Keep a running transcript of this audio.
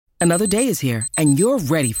Another day is here, and you're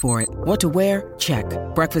ready for it. What to wear? Check.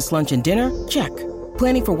 Breakfast, lunch, and dinner? Check.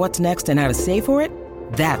 Planning for what's next and how to save for it?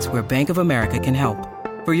 That's where Bank of America can help.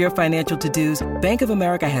 For your financial to-dos, Bank of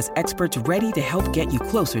America has experts ready to help get you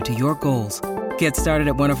closer to your goals. Get started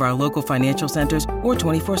at one of our local financial centers or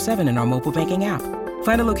 24/7 in our mobile banking app.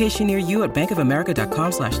 Find a location near you at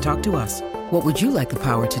bankofamerica.com/talktous. What would you like the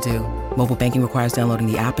power to do? Mobile banking requires downloading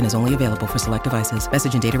the app and is only available for select devices.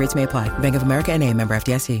 Message and data rates may apply. Bank of America N.A., member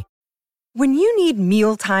FDIC. When you need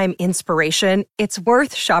mealtime inspiration, it's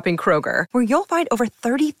worth shopping Kroger, where you'll find over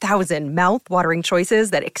 30,000 mouth-watering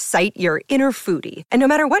choices that excite your inner foodie. And no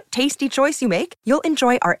matter what tasty choice you make, you'll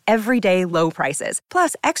enjoy our everyday low prices,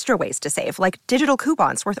 plus extra ways to save, like digital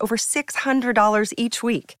coupons worth over $600 each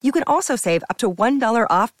week. You can also save up to $1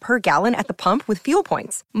 off per gallon at the pump with fuel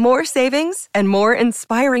points. More savings and more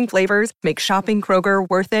inspiring flavors make shopping Kroger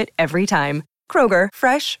worth it every time. Kroger,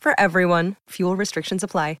 fresh for everyone. Fuel restrictions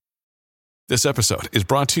apply. This episode is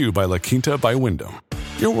brought to you by La Quinta by Wyndham.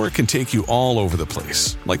 Your work can take you all over the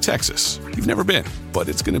place, like Texas. You've never been, but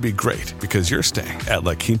it's going to be great because you're staying at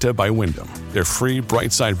La Quinta by Wyndham. Their free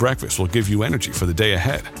Bright Side breakfast will give you energy for the day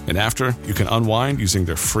ahead. And after, you can unwind using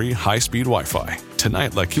their free high-speed Wi-Fi.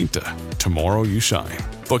 Tonight, La Quinta. Tomorrow, you shine.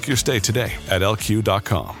 Book your stay today at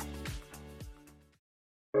lq.com.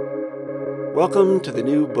 Welcome to the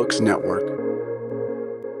New Books Network.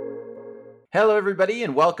 Hello, everybody,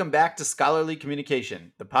 and welcome back to Scholarly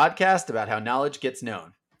Communication, the podcast about how knowledge gets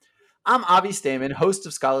known. I'm Avi Stamen, host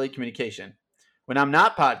of Scholarly Communication. When I'm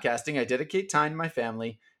not podcasting, I dedicate time to my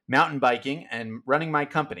family, mountain biking, and running my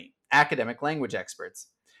company, Academic Language Experts.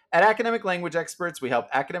 At Academic Language Experts, we help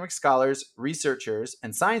academic scholars, researchers,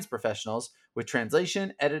 and science professionals with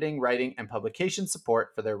translation, editing, writing, and publication support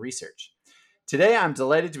for their research. Today, I'm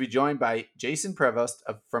delighted to be joined by Jason Prevost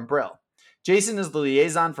from Brill. Jason is the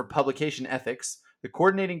liaison for publication ethics, the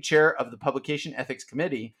coordinating chair of the Publication Ethics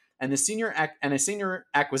Committee, and a senior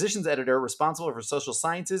acquisitions editor responsible for social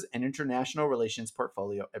sciences and international relations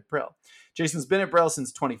portfolio at Brill. Jason's been at Brill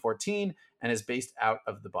since 2014 and is based out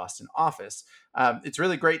of the Boston office. It's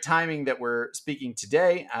really great timing that we're speaking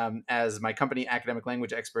today, as my company, Academic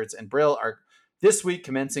Language Experts, and Brill are this week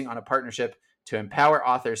commencing on a partnership to empower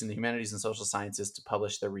authors in the humanities and social sciences to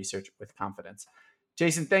publish their research with confidence.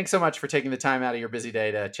 Jason, thanks so much for taking the time out of your busy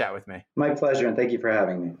day to chat with me. My pleasure, and thank you for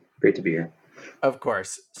having me. Great to be here. Of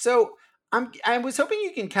course. So I was hoping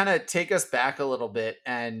you can kind of take us back a little bit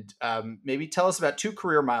and maybe tell us about two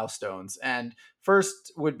career milestones. And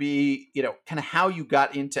first would be, kind of how you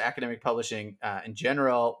got into academic publishing in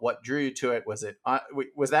general. What drew you to it? Was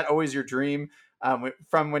that always your dream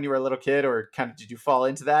from when you were a little kid, or kind of did you fall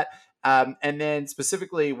into that? And then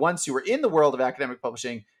specifically, once you were in the world of academic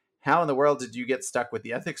publishing, how in the world did you get stuck with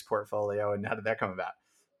the ethics portfolio, and how did that come about?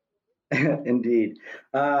 Indeed.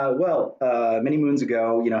 Many moons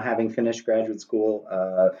ago, having finished graduate school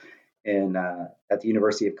at the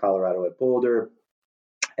University of Colorado at Boulder,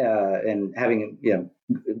 and having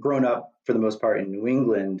grown up for the most part in New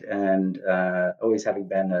England, and always having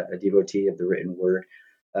been a devotee of the written word,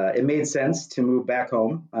 it made sense to move back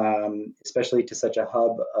home, especially to such a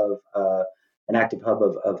hub of an active hub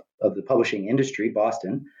of the publishing industry,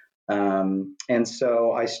 Boston. And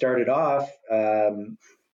so I started off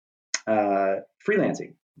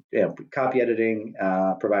freelancing, copy editing,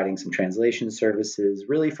 providing some translation services,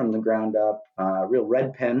 really from the ground up, real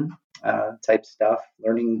red pen type stuff,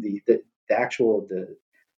 learning the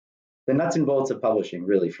nuts and bolts of publishing,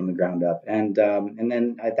 really from the ground up. And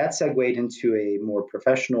then that segued into a more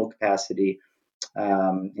professional capacity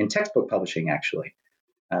in textbook publishing, actually.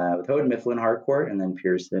 With Houghton Mifflin Harcourt and then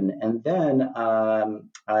Pearson. And then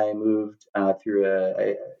I moved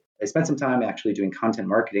I spent some time actually doing content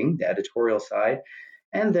marketing, the editorial side.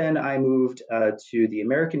 And then I moved to the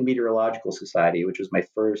American Meteorological Society, which was my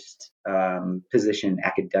first position in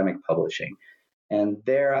academic publishing. And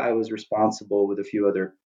there I was responsible with a few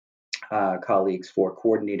other colleagues for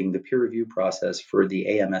coordinating the peer review process for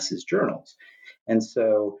the AMS's journals. And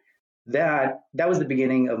so that was the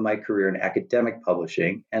beginning of my career in academic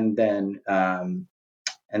publishing. And then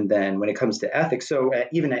when it comes to ethics, so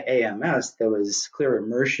even at AMS, there was clear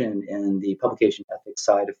immersion in the publication ethics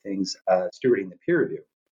side of things, stewarding the peer review,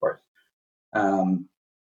 of course.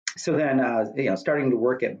 So then, starting to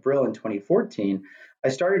work at Brill in 2014, I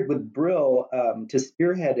started with Brill to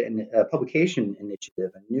spearhead a publication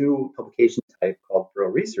initiative, a new publication type called Brill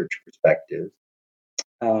Research Perspectives.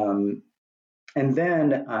 And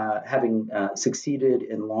then, having succeeded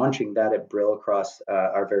in launching that at Brill across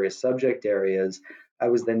our various subject areas, I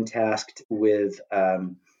was then tasked with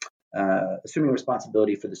assuming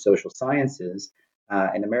responsibility for the social sciences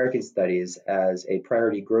and American Studies as a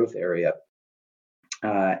priority growth area.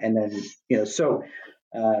 And then, so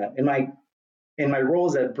in my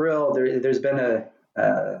roles at Brill, there's been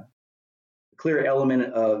a clear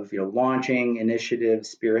element of launching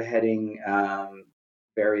initiatives, spearheading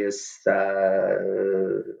various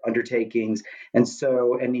undertakings, and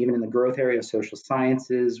even in the growth area of social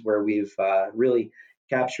sciences, where we've really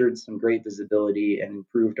captured some great visibility and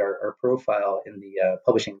improved our profile in the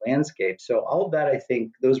publishing landscape. So all of that, I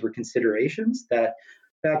think, those were considerations that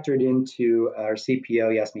factored into our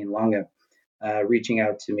CPO, Yasmin Longa, reaching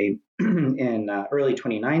out to me in early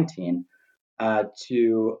 2019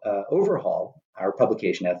 to overhaul our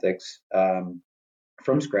publication ethics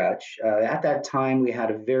from scratch. At that time, we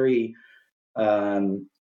had a very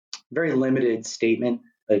limited statement,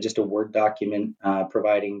 just a Word document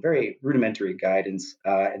providing very rudimentary guidance.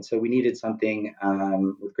 And so we needed something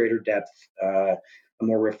with greater depth, a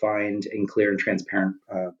more refined and clear and transparent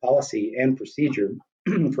policy and procedure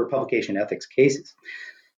for publication ethics cases.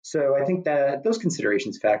 So I think that those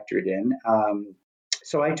considerations factored in.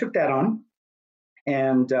 So I took that on.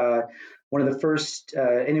 And one of the first,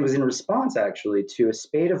 and it was in response actually to a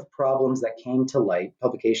spate of problems that came to light,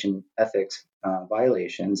 publication ethics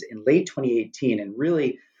violations in late 2018, and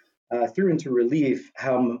really threw into relief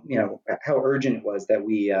how urgent it was that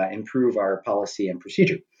we improve our policy and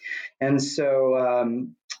procedure. And so,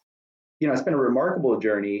 it's been a remarkable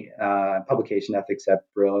journey, publication ethics at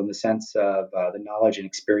Brill, in the sense of the knowledge and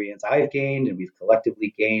experience I've gained and we've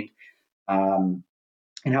collectively gained.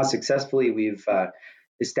 And how successfully we've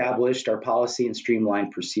established our policy and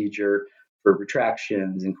streamlined procedure for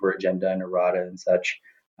retractions and core agenda and errata and such.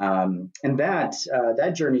 And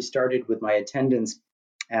that journey started with my attendance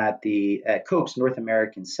at COPE's North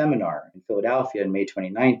American Seminar in Philadelphia in May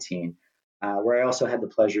 2019, where I also had the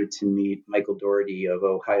pleasure to meet Michael Doherty of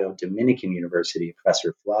Ohio Dominican University, a professor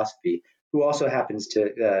of philosophy, who also happens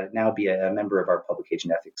to now be a member of our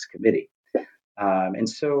publication ethics committee. And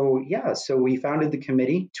so we founded the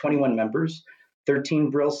committee, 21 members, 13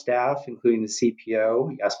 Brill staff, including the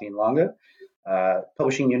CPO, Yasmin Longa,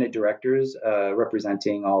 publishing unit directors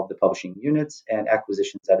representing all of the publishing units, and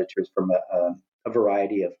acquisitions editors from a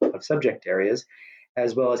variety of subject areas,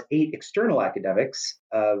 as well as 8 external academics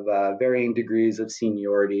of varying degrees of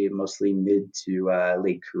seniority, mostly mid to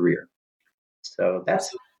late career. So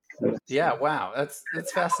that's... Yeah, wow, that's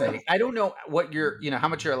fascinating. I don't know what how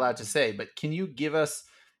much you're allowed to say, but can you give us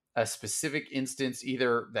a specific instance,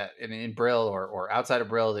 either that in Brill or outside of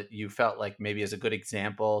Brill, that you felt like maybe is a good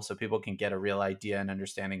example, so people can get a real idea and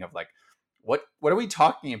understanding of like what are we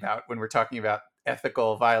talking about when we're talking about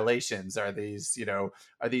ethical violations? Are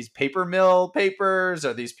these paper mill papers?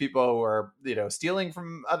 Are these people who are stealing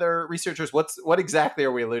from other researchers? What exactly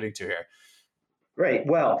are we alluding to here? Right.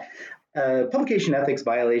 Well, publication ethics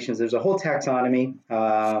violations, there's a whole taxonomy,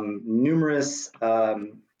 numerous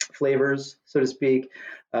flavors, so to speak.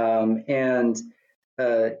 And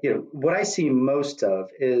what I see most of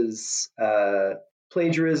is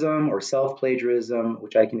plagiarism or self-plagiarism,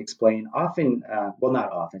 which I can explain often,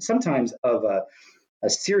 not often, sometimes of a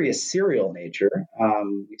serious serial nature.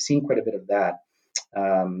 We've seen quite a bit of that.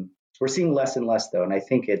 We're seeing less and less, though, and I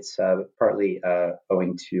think it's partly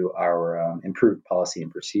owing to our improved policy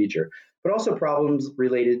and procedure, but also problems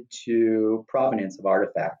related to provenance of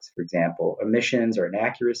artifacts, for example, omissions or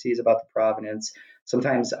inaccuracies about the provenance,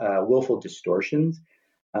 sometimes willful distortions.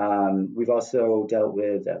 We've also dealt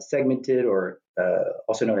with segmented or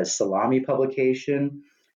also known as salami publication,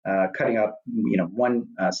 cutting up one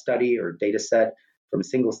study or data set from a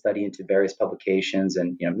single study into various publications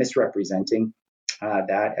and misrepresenting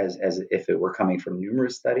that as if it were coming from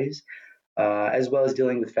numerous studies, as well as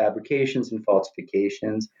dealing with fabrications and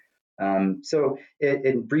falsifications. So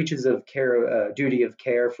in breaches of care, duty of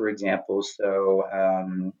care, for example,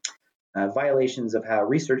 so violations of how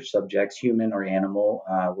research subjects, human or animal,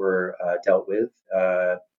 were dealt with,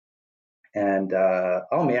 and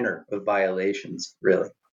all manner of violations, really.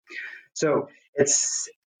 So it's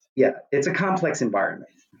a complex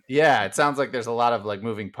environment. Yeah, it sounds like there's a lot of like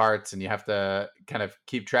moving parts and you have to kind of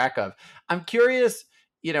keep track of. I'm curious,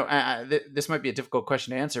 this might be a difficult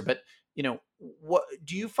question to answer, but what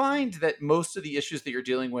do you find that most of the issues that you're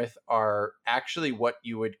dealing with are actually what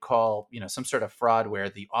you would call, some sort of fraud where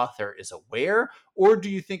the author is aware, or do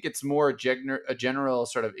you think it's more a general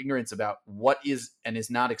sort of ignorance about what is and is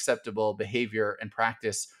not acceptable behavior and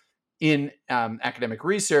practice in academic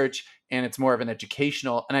research, and it's more of an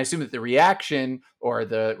educational, and I assume that the reaction or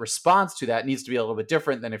the response to that needs to be a little bit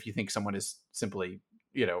different than if you think someone is simply,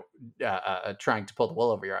 trying to pull the wool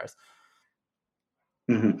over your eyes.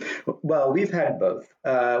 Well, we've had both.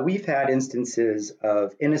 We've had instances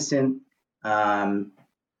of innocent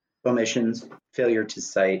omissions, failure to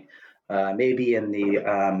cite, maybe in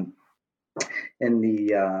the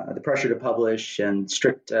pressure to publish and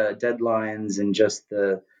strict deadlines and just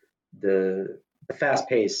the fast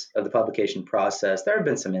pace of the publication process. There have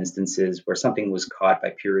been some instances where something was caught by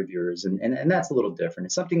peer reviewers, and that's a little different.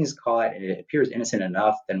 If something is caught and it appears innocent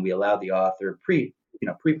enough, then we allow the author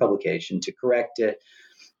pre-publication to correct it.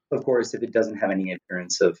 Of course, if it doesn't have any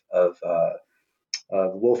appearance of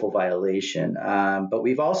willful violation. But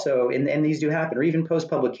we've also, and these do happen, or even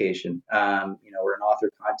post-publication, where an author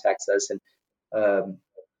contacts us and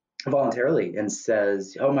voluntarily and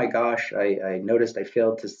says, "Oh my gosh, I noticed I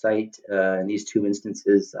failed to cite in these two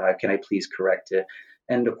instances. Can I please correct it?"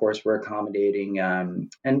 And of course, we're accommodating,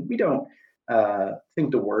 and we don't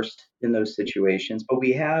think the worst in those situations. But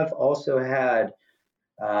we have also had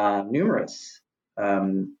numerous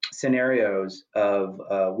scenarios of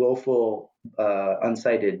willful,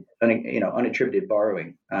 uncited, unattributed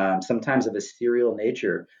borrowing, sometimes of a serial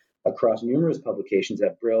nature across numerous publications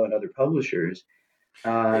at Brill and other publishers.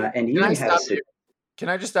 And even had a Can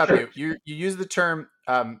I just stop Sure. you? You use the term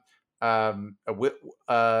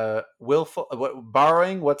willful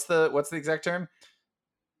borrowing. What's the exact term?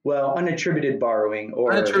 Well, unattributed borrowing,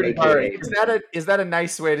 or Unattributed AKA, borrowing. Is that a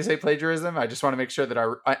nice way to say plagiarism? I just want to make sure that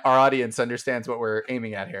our audience understands what we're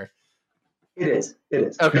aiming at here. It is.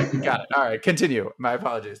 Okay, got it. All right, continue. My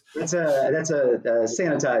apologies. That's a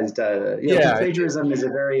sanitized. Plagiarism is a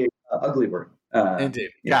very ugly word. Indeed.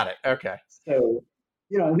 Got it. Okay. So,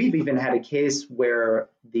 we've even had a case where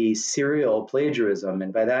the serial plagiarism,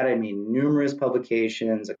 and by that I mean numerous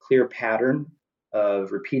publications, a clear pattern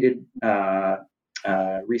of repeated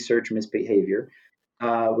research misbehavior,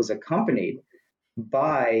 was accompanied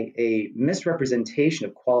by a misrepresentation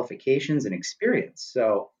of qualifications and experience.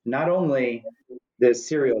 So not only the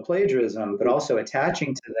serial plagiarism, but also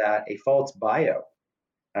attaching to that a false bio,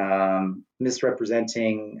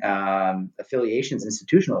 misrepresenting affiliations,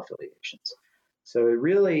 institutional affiliations. So it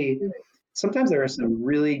really, sometimes there are some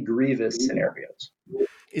really grievous scenarios.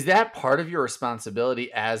 Is that part of your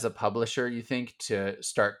responsibility as a publisher, you think, to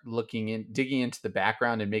start digging into the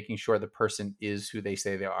background and making sure the person is who they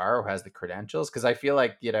say they are or has the credentials? Because I feel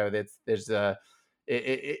like, there's that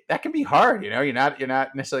can be hard. You're not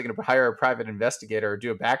necessarily going to hire a private investigator or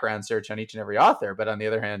do a background search on each and every author. But on the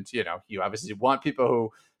other hand, you obviously want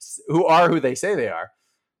people who are who they say they are.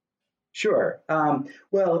 Sure.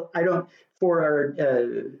 Well, I don't, for our,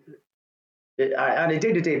 on a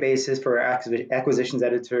day-to-day basis for our acquisitions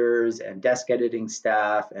editors and desk editing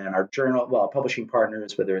staff and our publishing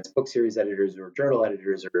partners, whether it's book series editors or journal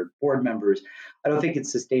editors or board members, I don't think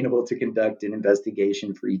it's sustainable to conduct an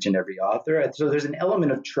investigation for each and every author. So there's an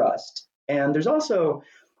element of trust. And there's also,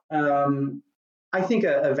 I think,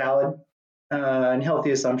 a valid and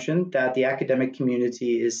healthy assumption that the academic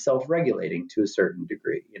community is self-regulating to a certain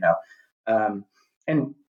degree,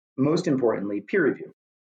 and most importantly, peer review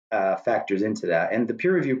factors into that. And the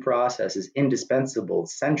peer review process is indispensable,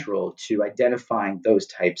 central to identifying those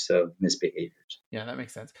types of misbehaviors. Yeah, that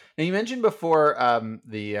makes sense. Now, you mentioned before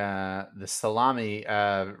the salami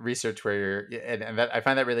research where and that, I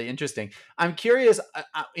find that really interesting. I'm curious,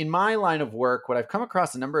 in my line of work, what I've come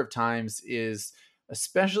across a number of times is,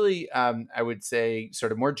 especially, I would say,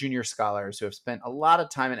 sort of more junior scholars who have spent a lot of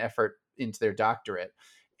time and effort into their doctorate.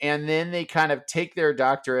 And then they kind of take their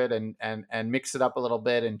doctorate and mix it up a little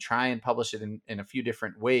bit and try and publish it in a few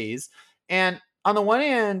different ways. And on the one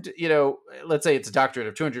hand, let's say it's a doctorate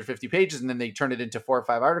of 250 pages and then they turn it into 4 or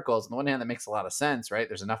 5 articles. On the one hand, that makes a lot of sense, right?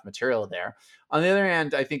 There's enough material there. On the other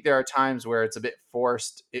hand, I think there are times where it's a bit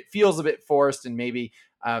forced. It feels a bit forced, and maybe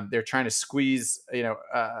they're trying to squeeze,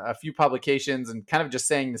 a few publications and kind of just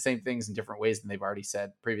saying the same things in different ways than they've already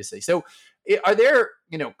said previously. So are there,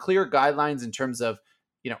 clear guidelines in terms of,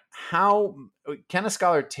 how can a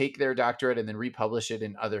scholar take their doctorate and then republish it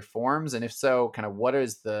in other forms? And if so, kind of what are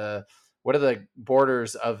the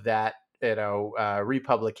borders of that,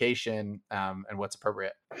 republication, and what's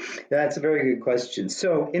appropriate? That's a very good question.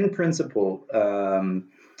 So in principle,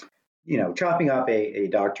 chopping up a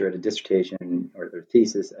doctorate, a dissertation or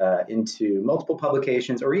thesis into multiple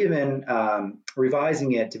publications, or even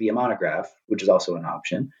revising it to be a monograph, which is also an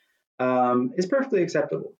option, is perfectly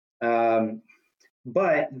acceptable.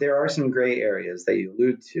 But there are some gray areas that you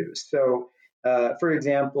allude to. So, for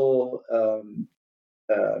example,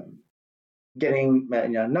 getting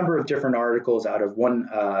a number of different articles out of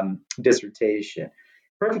one dissertation,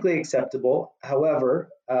 perfectly acceptable.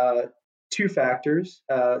 However, 2 factors.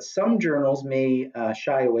 Some journals may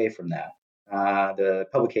shy away from that. the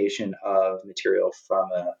publication of material from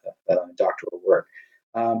a doctoral work.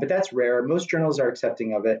 But that's rare. Most journals are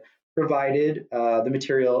accepting of it, provided the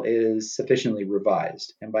material is sufficiently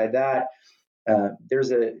revised. And by that, there's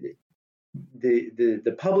the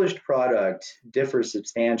published product differs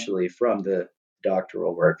substantially from the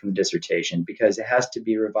doctoral work, from the dissertation, because it has to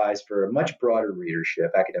be revised for a much broader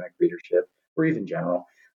readership, academic readership, or even general.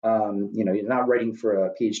 You're not writing for a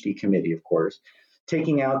PhD committee, of course.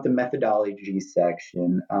 Taking out the methodology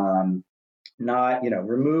section, not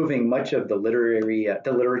removing much of the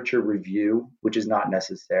literature review, which is not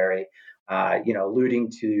necessary.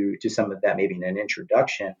 Alluding to some of that maybe in an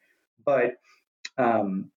introduction, but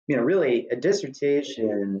really a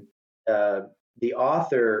dissertation, the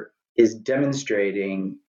author is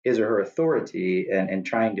demonstrating his or her authority and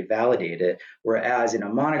trying to validate it, whereas in a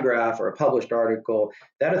monograph or a published article,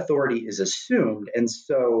 that authority is assumed, and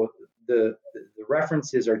so the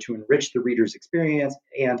references are to enrich the reader's experience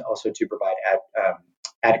and also to provide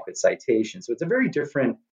adequate citation. So it's a very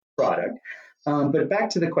different product. But back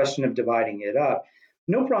to the question of dividing it up,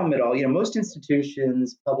 no problem at all. Most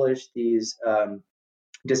institutions publish these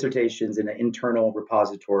dissertations in an internal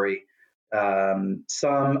repository.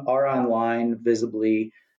 Some are online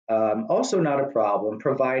visibly. Also not a problem,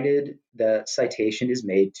 provided the citation is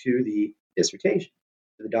made to the dissertation,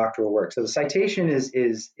 to the doctoral work. So the citation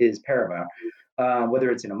is paramount,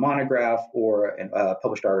 whether it's in a monograph or a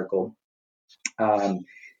published article.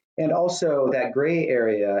 And also that gray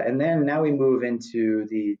area. And then now we move into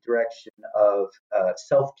the direction of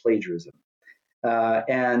self-plagiarism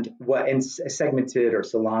and segmented or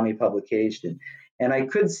salami publication. And I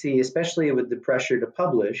could see, especially with the pressure to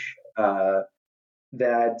publish,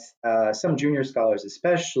 that some junior scholars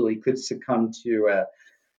especially could succumb to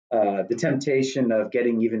the temptation of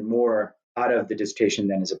getting even more out of the dissertation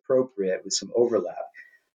than is appropriate with some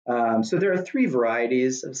overlap. So there are three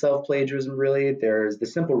varieties of self-plagiarism, really. There's the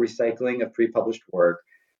simple recycling of pre-published work.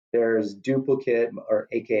 There's duplicate, or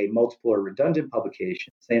aka multiple or redundant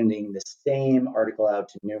publications, sending the same article out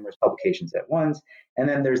to numerous publications at once. And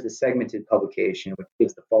then there's the segmented publication, which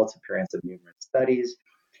gives the false appearance of numerous studies.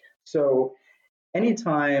 So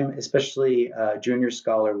anytime, especially a junior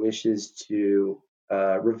scholar wishes to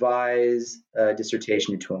revise a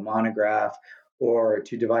dissertation into a monograph, or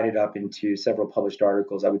to divide it up into several published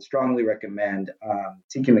articles, I would strongly recommend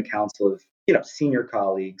seeking the counsel of senior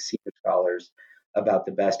colleagues, senior scholars, about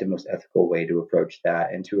the best and most ethical way to approach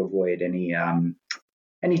that, and to avoid any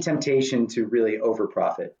temptation to really over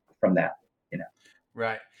profit from that.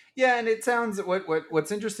 Right. Yeah, and it sounds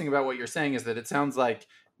what's interesting about what you're saying is that it sounds like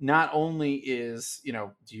not only is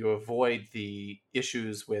do you avoid the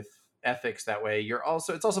issues with ethics that way,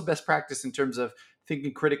 it's also best practice in terms of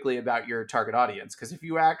thinking critically about your target audience, because if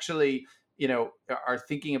you actually are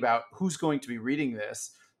thinking about who's going to be reading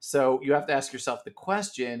this, so you have to ask yourself the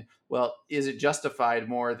question, well, is it justified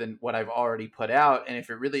more than what I've already put out? And if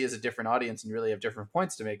it really is a different audience and you really have different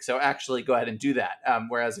points to make, so actually go ahead and do that.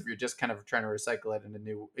 Whereas if you're just kind of trying to recycle it in a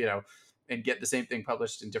new and get the same thing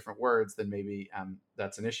published in different words, then maybe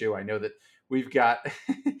that's an issue. I know that we've got,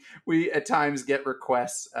 we at times get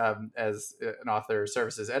requests as an author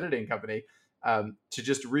services editing company to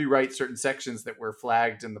just rewrite certain sections that were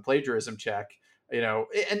flagged in the plagiarism check,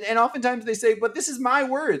 and oftentimes they say, but this is my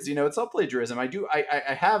words, it's all plagiarism. I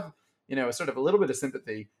have, sort of a little bit of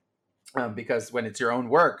sympathy because when it's your own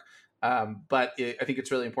work, but I think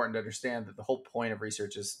it's really important to understand that the whole point of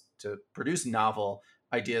research is to produce novel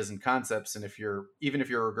ideas and concepts. And even if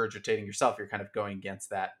you're regurgitating yourself, you're kind of going against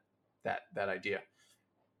that idea.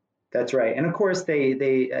 That's right. And of course,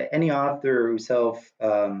 they any author who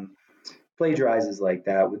plagiarizes like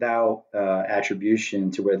that without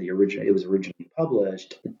attribution to where it was originally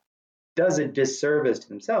published does a disservice to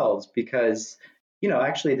themselves, because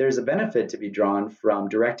actually there's a benefit to be drawn from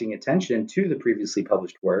directing attention to the previously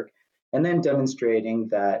published work and then demonstrating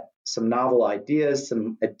that some novel ideas,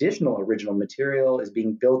 some additional original material is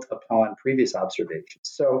being built upon previous observations.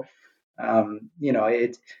 So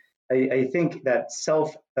I think that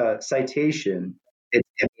self-citation,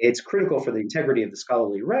 it's critical for the integrity of the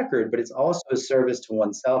scholarly record, but it's also a service to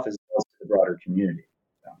oneself as well as to the broader community.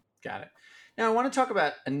 So. Got it. Now, I want to talk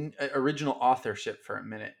about original authorship for a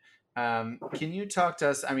minute. Can you talk to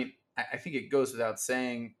us? I mean, I think it goes without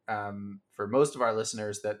saying for most of our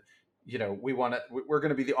listeners that we're going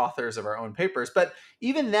to be the authors of our own papers, but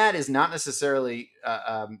even that is not necessarily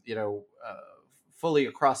fully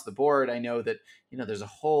across the board. I know that there's a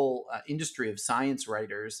whole industry of science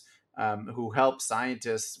writers who help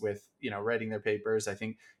scientists with writing their papers. I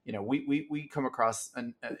think we come across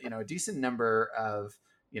a decent number of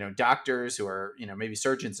doctors who are, maybe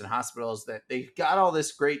surgeons in hospitals, that they've got all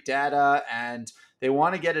this great data and they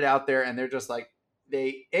want to get it out there, and they're just like,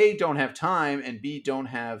 they A, don't have time, and B, don't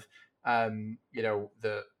have,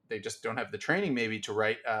 they just don't have the training maybe to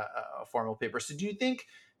write a formal paper. So do you think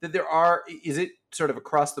that is it sort of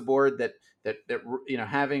across the board that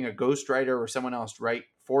having a ghostwriter or someone else write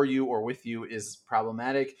for you or with you is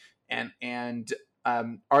problematic? And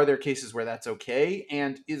are there cases where that's okay?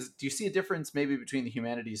 And do you see a difference maybe between the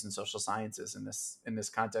humanities and social sciences in this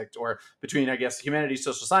context, or between, I guess, humanities,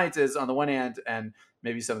 social sciences on the one hand, and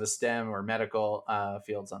maybe some of the STEM or medical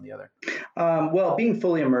fields on the other? Well, being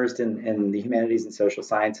fully immersed in the humanities and social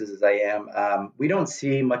sciences as I am, we don't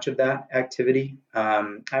see much of that activity.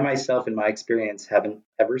 I myself, in my experience, haven't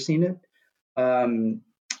ever seen it. I'm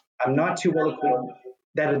not too well acquainted.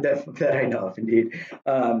 That I know of, indeed,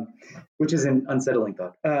 which is an unsettling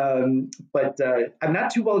thought. But I'm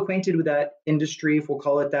not too well acquainted with that industry, if we'll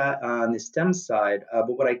call it that, on the STEM side.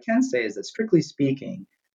 But what I can say is that, strictly speaking,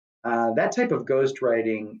 that type of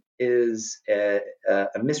ghostwriting is a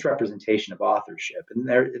misrepresentation of authorship. And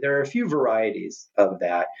there are a few varieties of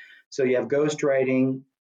that. So you have ghostwriting,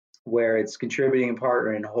 where it's contributing in part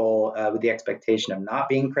or in whole with the expectation of not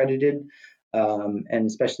being credited, and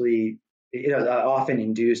especially often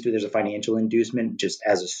induced, or there's a financial inducement just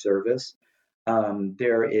as a service.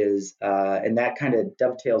 There is, and that kind of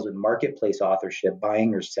dovetails with marketplace authorship,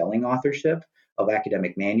 buying or selling authorship of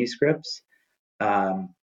academic manuscripts. And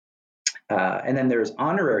then there's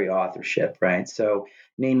honorary authorship, right? So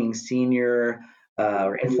naming senior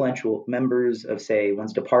or influential members of, say,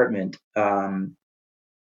 one's department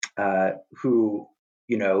who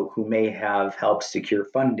may have helped secure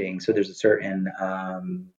funding. So there's a certain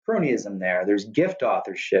cronyism there. There's gift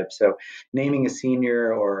authorship. So naming a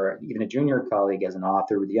senior or even a junior colleague as an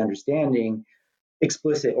author with the understanding,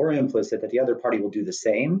 explicit or implicit, that the other party will do the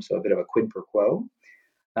same. So a bit of a quid pro quo.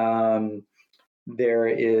 There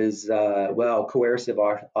is, coercive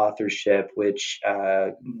authorship, which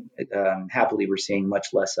happily we're seeing much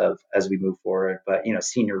less of as we move forward. But,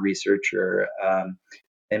 senior researcher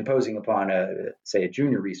imposing upon a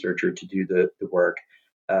junior researcher to do the work,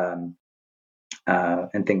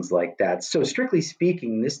 and things like that. So strictly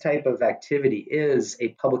speaking, this type of activity is a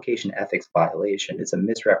publication ethics violation. It's a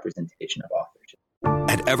misrepresentation of authorship.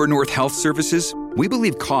 At Evernorth Health Services, we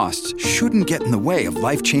believe costs shouldn't get in the way of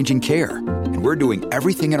life-changing care, and we're doing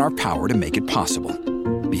everything in our power to make it possible.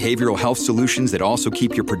 Behavioral health solutions that also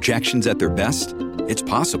keep your projections at their best? It's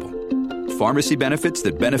possible. Pharmacy benefits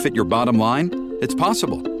that benefit your bottom line? It's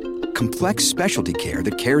possible. Complex specialty care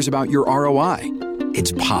that cares about your ROI?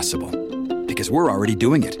 It's possible. Because we're already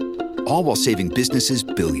doing it. All while saving businesses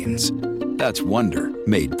billions. That's Wonder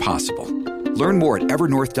made possible. Learn more at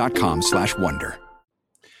evernorth.com/wonder.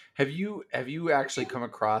 Have you actually come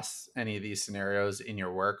across any of these scenarios in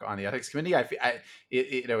your work on the ethics committee?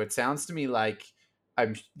 It sounds to me like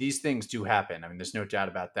these things do happen. I mean, there's no doubt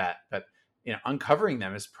about that. But uncovering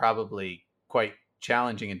them is probably quite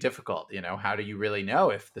challenging and difficult. How do you really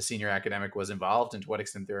know if the senior academic was involved and to what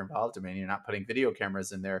extent they're involved? I mean, you're not putting video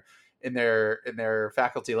cameras in their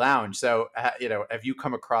faculty lounge. So, have you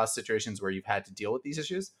come across situations where you've had to deal with these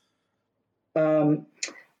issues? And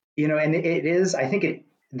it is, I think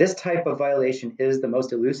this type of violation is the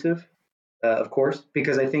most elusive, of course,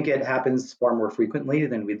 because I think it happens far more frequently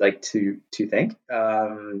than we'd like to think,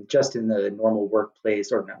 just in the normal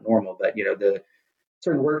workplace, or not normal, but, the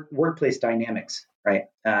certain workplace dynamics, right,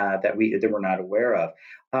 that we're not aware of.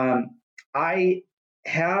 I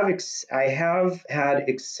have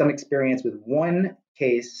had some experience with one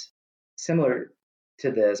case similar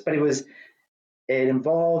to this, but it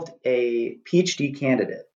involved a PhD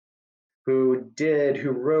candidate who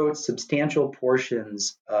wrote substantial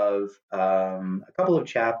portions of a couple of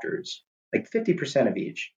chapters, like 50% of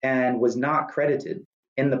each, and was not credited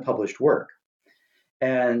in the published work.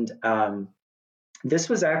 And this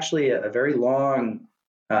was actually a very long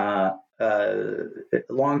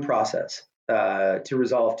process to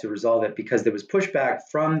resolve it, because there was pushback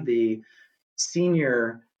from the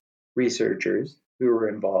senior researchers who were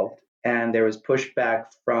involved, and there was pushback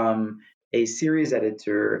from a series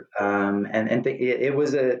editor, and it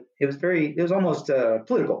was almost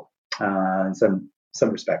political in some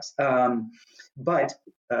respects. But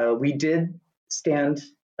we did stand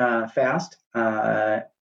fast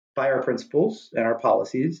by our principles and our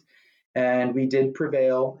policies, and we did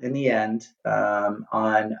prevail in the end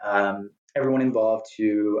on everyone involved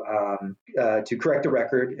to correct the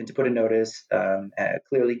record and to put a notice,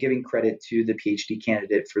 clearly giving credit to the PhD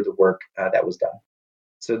candidate for the work that was done.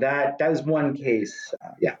 So that is one case.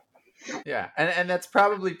 Yeah. Yeah, and that's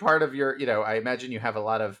probably part of your, I imagine you have a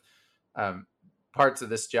lot of um, parts of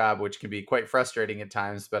this job which can be quite frustrating at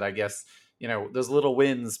times, but I guess those little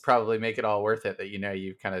wins probably make it all worth it. That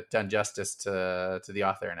you've kind of done justice to the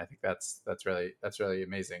author, and I think that's really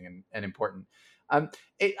amazing and important.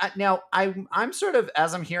 Now I'm sort of,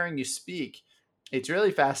 as I'm hearing you speak, it's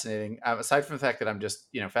really fascinating. Aside from the fact that I'm just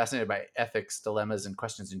fascinated by ethics dilemmas and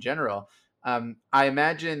questions in general, I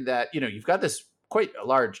imagine that you've got this quite a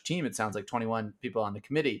large team. It sounds like 21 people on the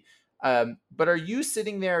committee. But are you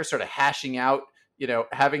sitting there sort of hashing out,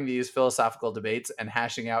 having these philosophical debates and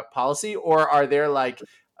hashing out policy, or are there like,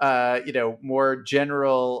 more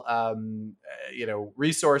general,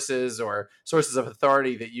 resources or sources of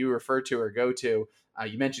authority that you refer to or go to?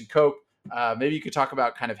 You mentioned COPE. Maybe you could talk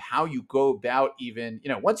about kind of how you go about even,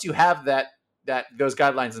 once you have those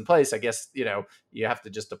guidelines in place. I guess you have to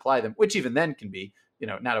just apply them, which even then can be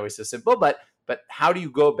not always so simple. But how do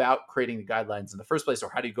you go about creating the guidelines in the first place,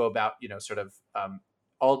 or how do you go about sort of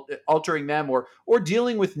altering them, or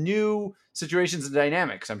dealing with new situations and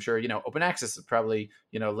dynamics? I'm sure open access has probably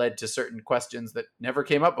led to certain questions that never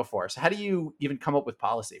came up before. So how do you even come up with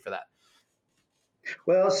policy for that?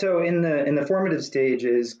 Well, so in the formative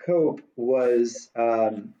stages, COPE was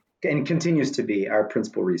and continues to be our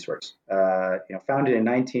principal resource. Founded in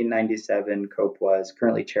 1997, COPE was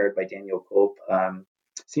currently chaired by Daniel Culp,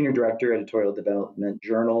 Senior Director, Editorial Development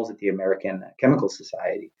Journals at the American Chemical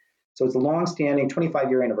Society. So it's a long-standing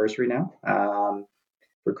 25-year anniversary now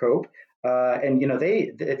for COPE. And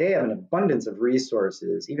they have an abundance of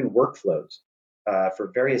resources, even workflows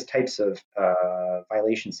for various types of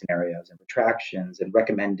violation scenarios and retractions and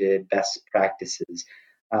recommended best practices.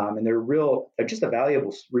 And they're just a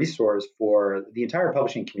valuable resource for the entire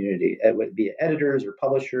publishing community. It would be editors or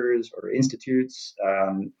publishers or institutes,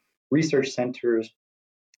 research centers.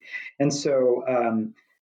 And so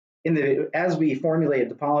as we formulated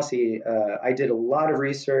the policy, I did a lot of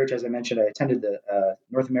research. As I mentioned, I attended the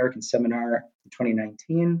North American seminar in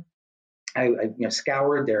 2019. I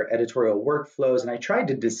scoured their editorial workflows, and I tried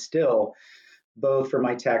to distill both for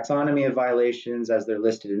my taxonomy of violations as they're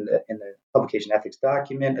listed in the publication ethics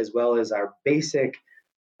document, as well as our basic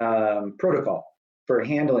protocol for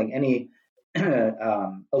handling any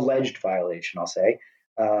alleged violation, I'll say.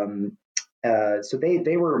 So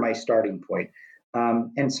they were my starting point.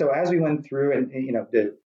 And so as we went through,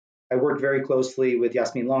 I worked very closely with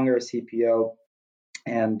Yasmin Longer, CPO,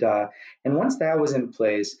 and once that was in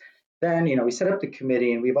place, then we set up the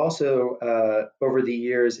committee, and we've also over the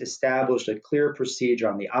years established a clear procedure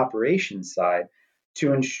on the operations side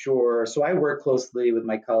to ensure. So I work closely with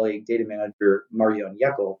my colleague, data manager Marion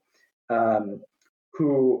Yeckel,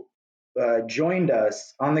 who joined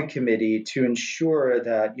us on the committee to ensure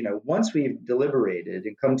that once we've deliberated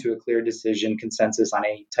and come to a clear decision, consensus on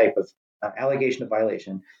any type of allegation of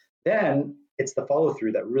violation, then it's the follow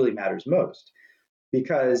through that really matters most.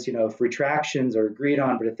 Because if retractions are agreed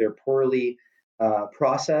on, but if they're poorly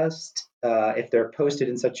processed, if they're posted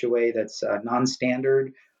in such a way that's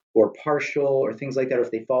non-standard or partial or things like that, or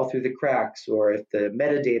if they fall through the cracks, or if the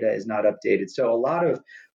metadata is not updated. So a lot of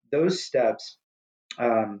those steps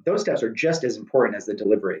are just as important as the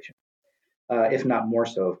deliberation, if not more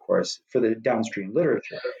so, of course, for the downstream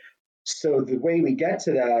literature. So the way we get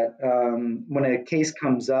to that, when a case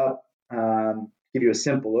comes up, give you a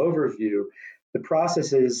simple overview. The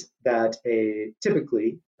process is that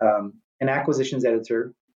typically an acquisitions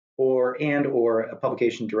editor or a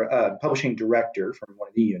publishing director from one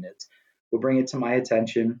of the units will bring it to my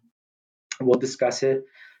attention. We'll discuss it,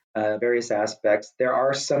 various aspects. There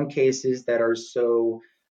are some cases that are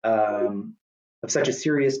of such a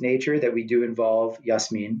serious nature that we do involve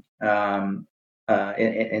Yasmin in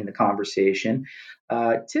the conversation.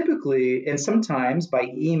 Typically, and sometimes by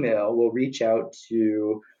email, we'll reach out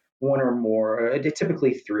to one or more,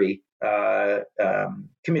 typically three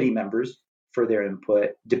committee members for their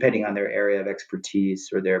input, depending on their area of expertise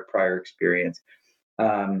or their prior experience.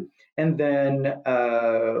 And then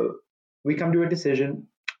we come to a decision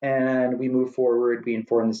and we move forward. We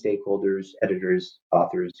inform the stakeholders, editors,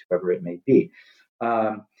 authors, whoever it may be.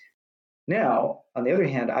 Now, on the other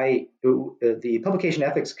hand, the Publication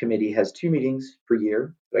Ethics Committee has 2 meetings per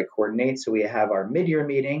year that I coordinate. So we have our mid-year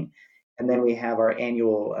meeting, and then we have our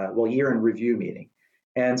annual, year in review meeting.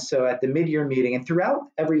 And so at the mid-year meeting, and throughout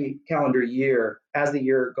every calendar year, as the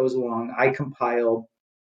year goes along, I compile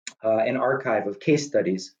an archive of case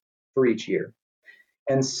studies for each year.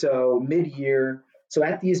 And so mid-year, so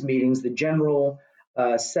at these meetings, the general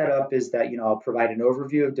setup is that I'll provide an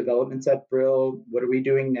overview of developments at Brill. What are we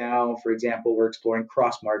doing now? For example, we're exploring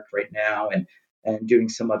Crossmark right now and doing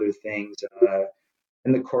some other things.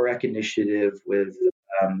 and the COREC initiative with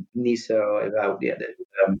NISO about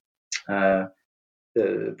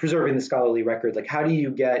the preserving the scholarly record. Like, how do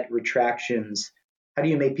you get retractions? How do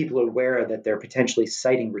you make people aware that they're potentially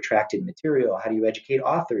citing retracted material? How do you educate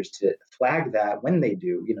authors to flag that when they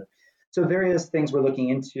do? So various things we're looking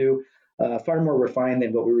into, far more refined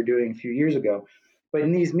than what we were doing a few years ago. But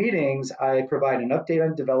in these meetings, I provide an update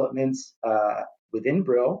on developments within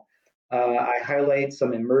Brill. I highlight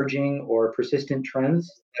some emerging or persistent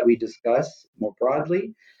trends that we discuss more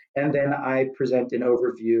broadly. And then I present an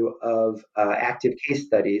overview of active case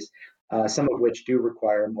studies, some of which do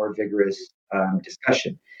require more vigorous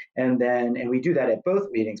discussion. And we do that at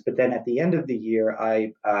both meetings. But then at the end of the year,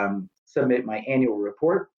 I submit my annual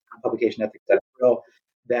report on publication ethics at Brill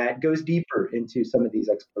that goes deeper into some of these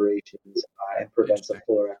explorations and prevents a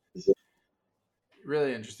fuller exposition.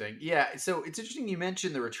 Really interesting. Yeah. So it's interesting you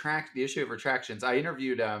mentioned the issue of retractions. I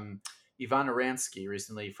interviewed Ivan Aransky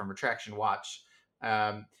recently from Retraction Watch.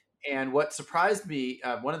 And what surprised me,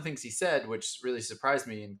 one of the things he said, which really surprised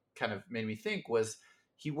me and kind of made me think, was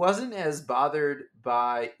he wasn't as bothered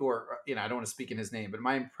by, or, I don't want to speak in his name, but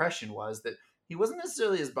my impression was that he wasn't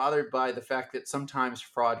necessarily as bothered by the fact that sometimes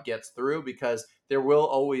fraud gets through, because there will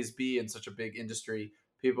always be, in such a big industry,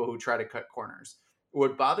 people who try to cut corners.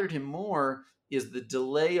 What bothered him more is the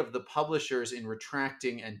delay of the publishers in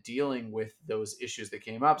retracting and dealing with those issues that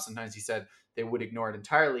came up. Sometimes he said they would ignore it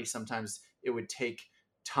entirely. Sometimes it would take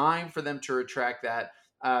time for them to retract that.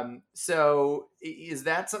 So is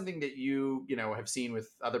that something that you have seen with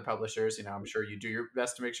other publishers? I'm sure you do your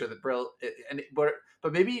best to make sure that Brill,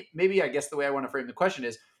 but maybe I guess the way I want to frame the question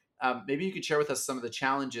is, maybe you could share with us some of the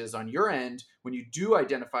challenges on your end when you do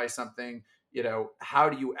identify something. How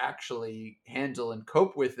do you actually handle and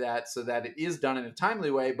cope with that so that it is done in a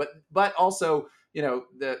timely way, but also,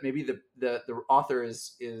 maybe the author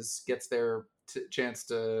gets their chance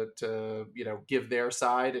to give their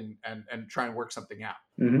side and try and work something out.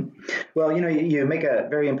 Mm-hmm. Well, you make a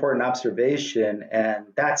very important observation, and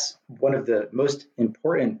that's one of the most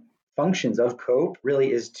important functions of COPE,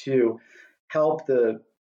 really, is to help the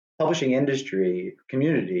publishing industry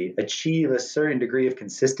community achieve a certain degree of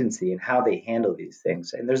consistency in how they handle these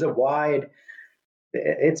things. And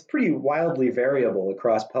it's pretty wildly variable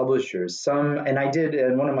across publishers. And I did,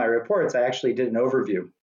 in one of my reports, I actually did an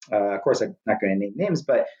overview. Of course, I'm not going to name names,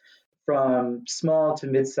 but from small to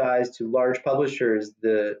mid-sized to large publishers,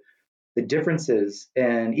 the differences,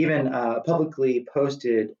 and even publicly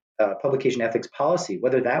posted publication ethics policy,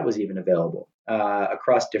 whether that was even available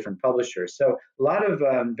across different publishers. So a lot of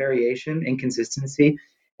variation, inconsistency,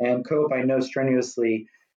 and COPE, I know, strenuously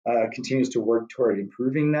continues to work toward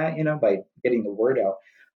improving that, by getting the word out.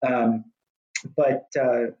 But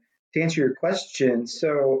to answer your question,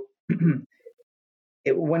 so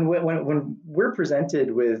when we're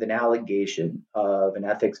presented with an allegation of an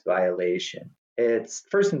ethics violation, it's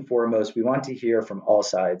first and foremost, we want to hear from all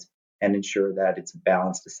sides and ensure that it's a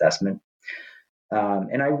balanced assessment.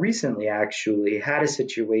 And I recently actually had a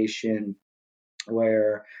situation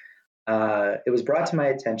where it was brought to my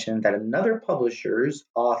attention that another publisher's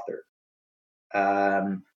author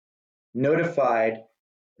notified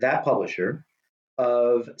that publisher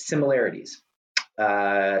of similarities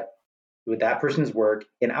with that person's work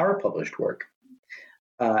in our published work.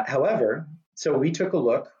 However, so we took a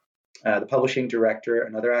look. The publishing director,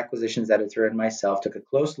 another acquisitions editor, and myself took a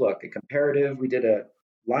close look, a comparative. We did a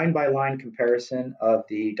line-by-line comparison of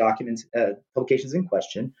the documents, publications in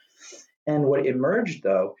question. And what emerged,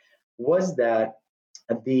 though, was that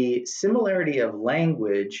the similarity of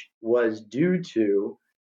language was due to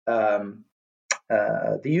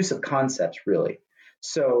the use of concepts, really.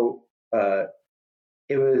 So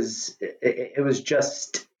it was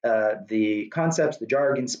just the concepts, the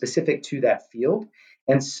jargon specific to that field.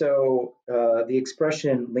 And so the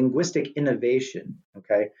expression linguistic innovation,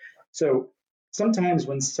 okay? So sometimes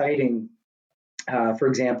when citing, for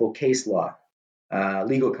example, case law,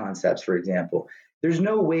 legal concepts, for example, there's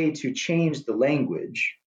no way to change the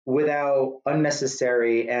language without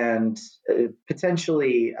unnecessary and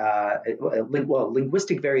potentially,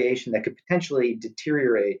 linguistic variation that could potentially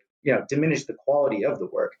deteriorate, diminish the quality of the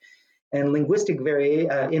work. And linguistic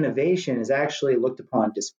innovation is actually looked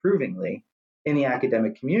upon disapprovingly in the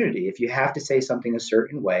academic community. If you have to say something a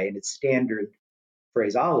certain way and it's standard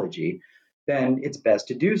phraseology, then it's best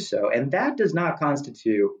to do so. And that does not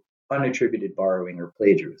constitute unattributed borrowing or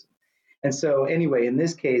plagiarism. And so anyway, in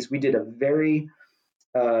this case, we did a very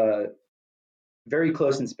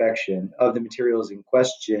close inspection of the materials in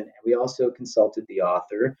question. And we also consulted the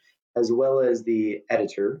author as well as the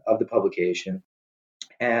editor of the publication.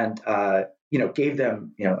 And gave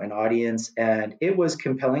them, an audience, and it was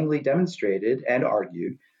compellingly demonstrated and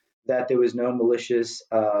argued that there was no malicious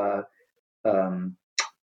um,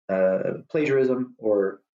 plagiarism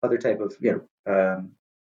or other type of,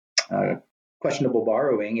 uh, questionable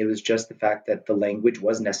borrowing. It was just the fact that the language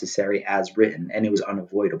was necessary as written and it was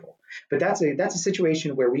unavoidable. But that's a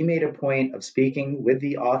situation where we made a point of speaking with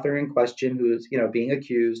the author in question who is, being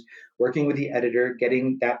accused, working with the editor,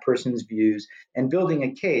 getting that person's views, and building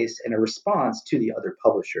a case and a response to the other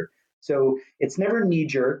publisher. So it's never knee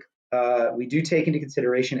jerk. We do take into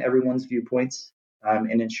consideration everyone's viewpoints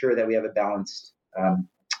and ensure that we have a balanced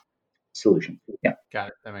solution. Yeah. Got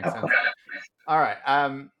it. That makes sense. All right.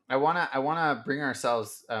 I wanna bring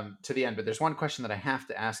ourselves to the end, but there's one question that I have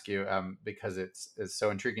to ask you because it's so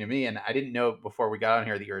intriguing to me, and I didn't know before we got on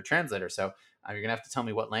here that you're a translator. So you're gonna have to tell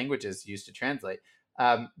me what languages you used to translate.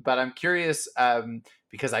 But I'm curious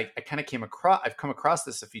because I've come across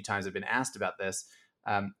this a few times. I've been asked about this.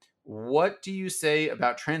 What do you say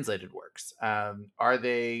about translated works? Are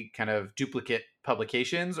they kind of duplicate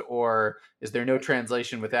publications, or is there no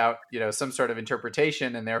translation without some sort of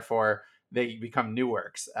interpretation, and therefore they become new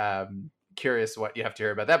works? Curious what you have to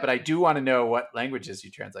hear about that, but I do want to know what languages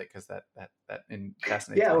you translate, because that fascinates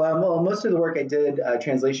me. Well, most of the work I did,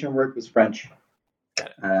 translation work, was French.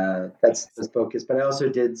 That's the focus, but I also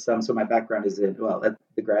did some. So my background is at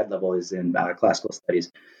the grad level is in classical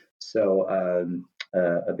studies, so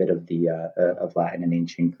a bit of the of Latin and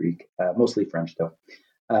ancient Greek, mostly French though.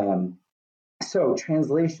 So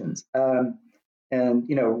translations. And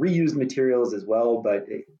reused materials as well, but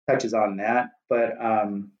it touches on that. But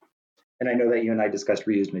and I know that you and I discussed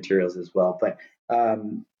reused materials as well. But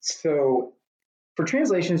so for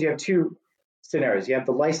translations, you have two scenarios. You have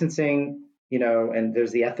the licensing, and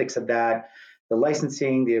there's the ethics of that. The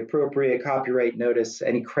licensing, the appropriate copyright notice,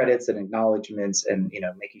 any credits and acknowledgments, and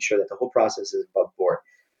making sure that the whole process is above board.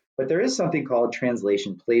 But there is something called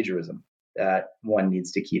translation plagiarism that one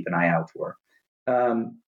needs to keep an eye out for.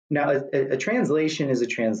 Now, a translation is a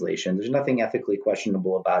translation. There's nothing ethically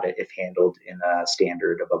questionable about it if handled in a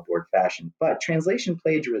standard above-board fashion. But translation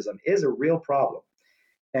plagiarism is a real problem,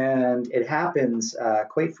 and it happens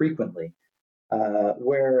quite frequently,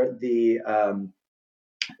 where the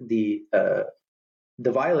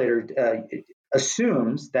violator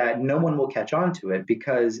assumes that no one will catch on to it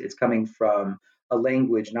because it's coming from a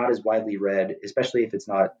language not as widely read, especially if it's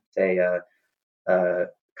not, say, a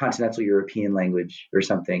continental European language or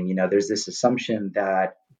something. There's this assumption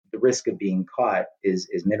that the risk of being caught is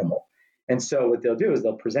minimal. And so what they'll do is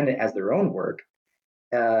they'll present it as their own work,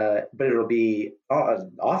 but it'll be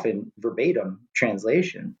often verbatim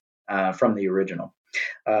translation from the original.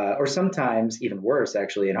 Or sometimes even worse,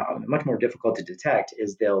 actually, and much more difficult to detect,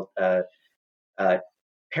 is they'll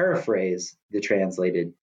paraphrase the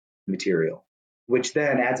translated material, which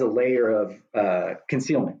then adds a layer of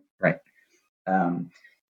concealment, right?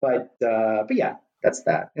 But yeah, that's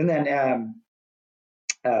that. And then,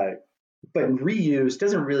 but reuse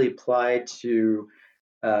doesn't really apply to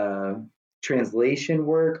translation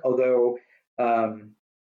work, although I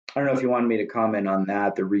don't know if you wanted me to comment on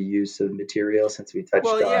that, the reuse of material, since we touched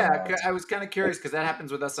on that. I was kind of curious because that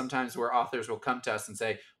happens with us sometimes, where authors will come to us and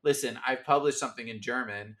say, listen, I've published something in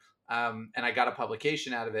German and I got a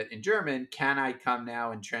publication out of it in German. Can I come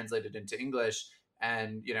now and translate it into English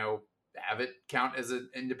and, have it count as an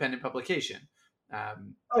independent publication?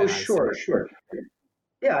 Sure.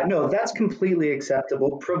 Yeah, no, that's completely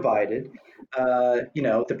acceptable, provided,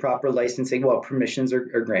 the proper licensing, permissions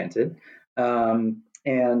are granted.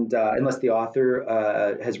 And unless the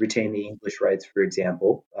author has retained the English rights, for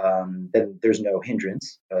example, then there's no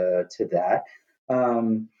hindrance to that.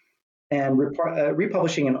 And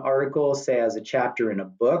republishing an article, say as a chapter in a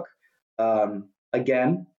book,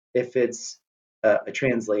 again, if it's a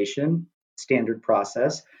translation, standard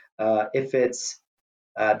process. If it's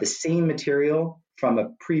the same material from a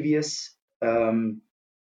previous,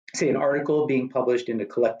 say, an article being published in a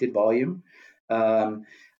collected volume,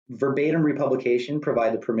 verbatim republication,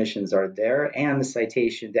 provided the permissions are there and the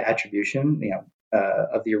citation, the attribution,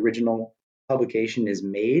 of the original publication is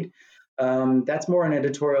made. That's more an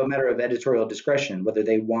editorial matter of editorial discretion, whether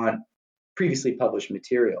they want previously published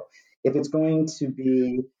material. If it's going to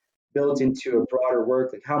be built into a broader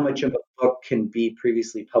work, like how much of a book can be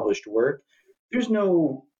previously published work, there's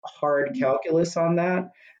no hard calculus on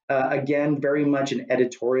that. Again, very much an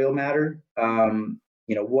editorial matter.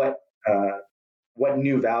 What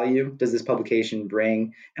new value does this publication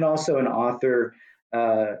bring? And also an author,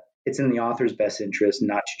 it's in the author's best interest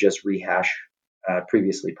not to just rehash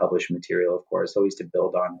previously published material, of course, always to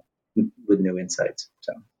build on with new insights.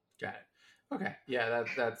 So. Got it. Okay, yeah,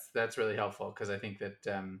 that's really helpful because I think that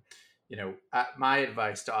my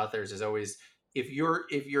advice to authors is always if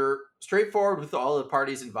you're straightforward with all the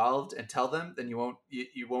parties involved and tell them, then you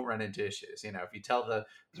won't run into issues. If you tell the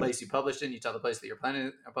place you published in, you tell the place that you're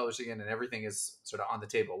planning on publishing in, and everything is sort of on the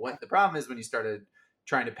table. What the problem is when you started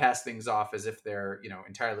trying to pass things off as if they're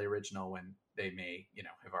entirely original when they may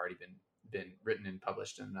have already been written and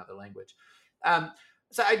published in another language.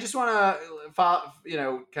 So I just want to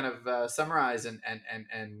kind of summarize and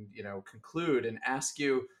conclude and ask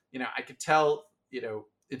you. I could tell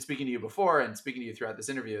in speaking to you before and speaking to you throughout this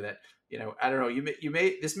interview that I don't know,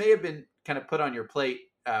 this may have been kind of put on your plate,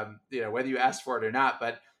 whether you asked for it or not,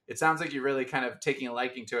 but it sounds like you're really kind of taking a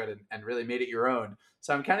liking to it and really made it your own.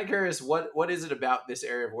 So I'm kind of curious, what is it about this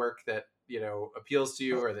area of work that appeals to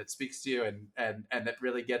you or that speaks to you and that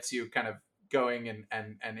really gets you kind of going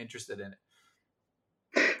and interested in it?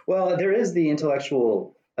 Well, there is the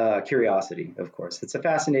intellectual curiosity, of course. It's a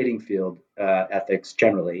fascinating field, ethics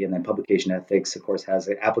generally, and then publication ethics, of course, has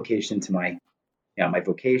an application to my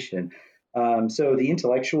vocation. So the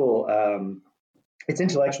it's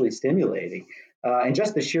intellectually stimulating, and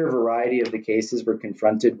just the sheer variety of the cases we're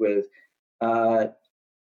confronted with, uh,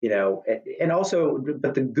 and also,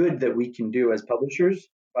 but the good that we can do as publishers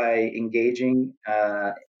by engaging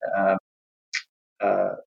uh,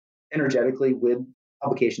 uh, energetically with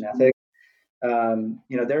publication ethics.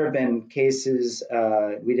 There have been cases,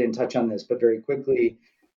 we didn't touch on this, but very quickly,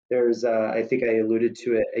 there's, I think I alluded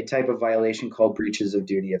to it, a type of violation called breaches of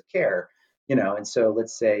duty of care. And so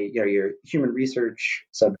let's say, your human research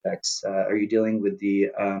subjects, are you dealing with the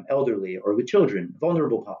elderly or with children,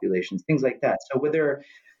 vulnerable populations, things like that. So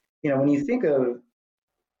when you think of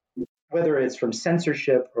whether it's from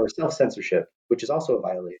censorship or self-censorship, which is also a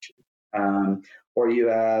violation, or you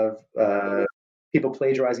have people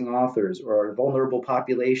plagiarizing authors or vulnerable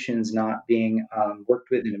populations not being worked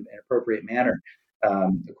with in an appropriate manner,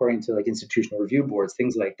 according to like institutional review boards,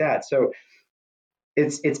 things like that. So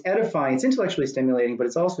it's edifying, it's intellectually stimulating, but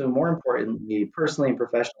it's also more importantly, personally and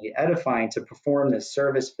professionally edifying to perform this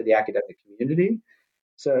service for the academic community.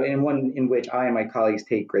 So, in one in which I and my colleagues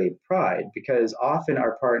take great pride, because often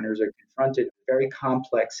our partners are confronted with very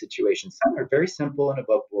complex situations. Some are very simple and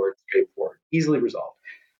above board, straightforward, easily resolved.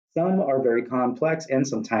 Some are very complex and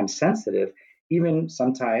sometimes sensitive, even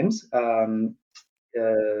sometimes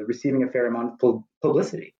receiving a fair amount of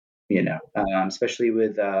publicity. Especially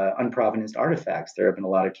with unprovenanced artifacts. There have been a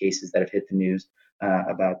lot of cases that have hit the news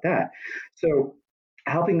about that. So,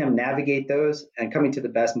 helping them navigate those and coming to the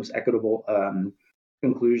best, most equitable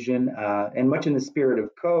conclusion, and much in the spirit of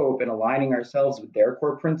COPE and aligning ourselves with their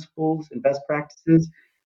core principles and best practices,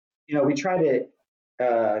 we try to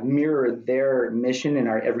mirror their mission in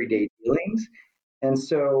our everyday dealings. And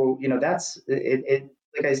so, that's it.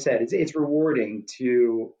 Like I said, it's rewarding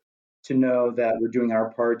to know that we're doing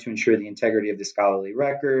our part to ensure the integrity of the scholarly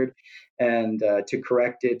record and to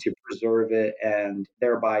correct it, to preserve it, and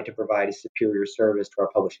thereby to provide a superior service to our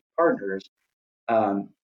publishing partners. And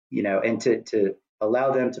to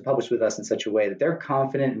allow them to publish with us in such a way that they're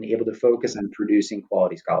confident and able to focus on producing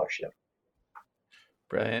quality scholarship.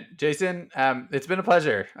 Brilliant. Jason, it's been a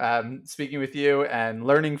pleasure speaking with you and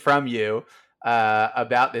learning from you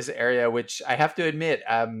about this area, which I have to admit,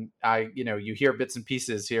 you hear bits and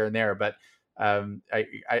pieces here and there, but I'm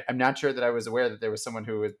not sure that I was aware that there was someone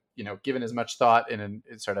who was, given as much thought in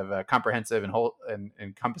a sort of a comprehensive and whole and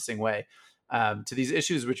encompassing way to these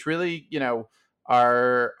issues, which really,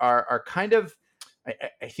 are kind of,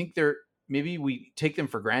 I think they're, maybe we take them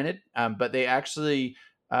for granted, but they actually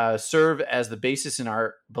serve as the basis in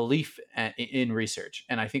our belief in research.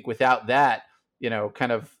 And I think without that,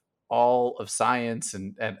 kind of all of science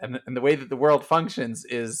and the way that the world functions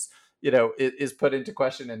is put into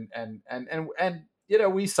question. And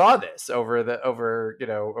we saw this over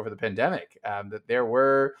the pandemic, that there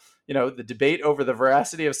were, the debate over the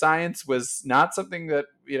veracity of science was not something that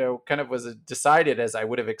kind of was decided as I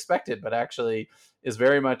would have expected, but actually is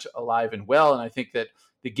very much alive and well. And I think that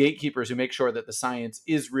the gatekeepers who make sure that the science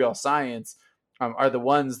is real science are the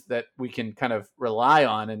ones that we can kind of rely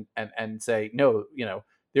on and say, no,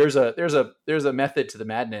 there's a method to the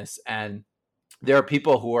madness, and there are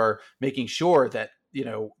people who are making sure that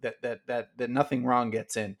that nothing wrong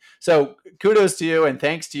gets in. So kudos to you and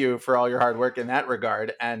thanks to you for all your hard work in that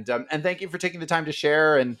regard, and thank you for taking the time to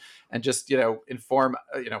share and just inform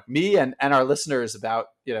me and our listeners about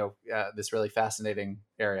this really fascinating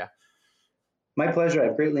area. My pleasure.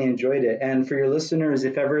 I've greatly enjoyed it. And for your listeners,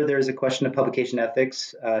 if ever there's a question of publication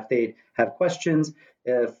ethics, if they have questions,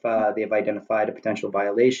 if they have identified a potential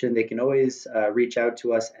violation, they can always reach out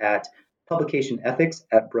to us at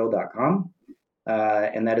publicationethics@brill.com.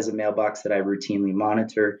 and that is a mailbox that I routinely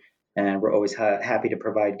monitor. And we're always happy to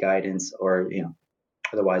provide guidance or,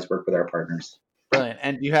 otherwise work with our partners. Brilliant.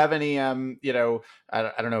 And do you have any, I don't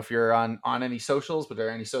know if you're on any socials, but are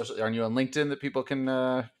you on LinkedIn that people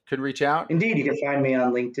can reach out? Indeed. You can find me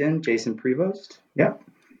on LinkedIn, Jason Prevost. Yep.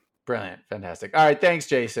 Brilliant. Fantastic. All right. Thanks,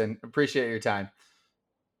 Jason. Appreciate your time.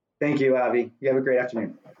 Thank you, Avi. You have a great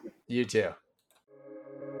afternoon. You too.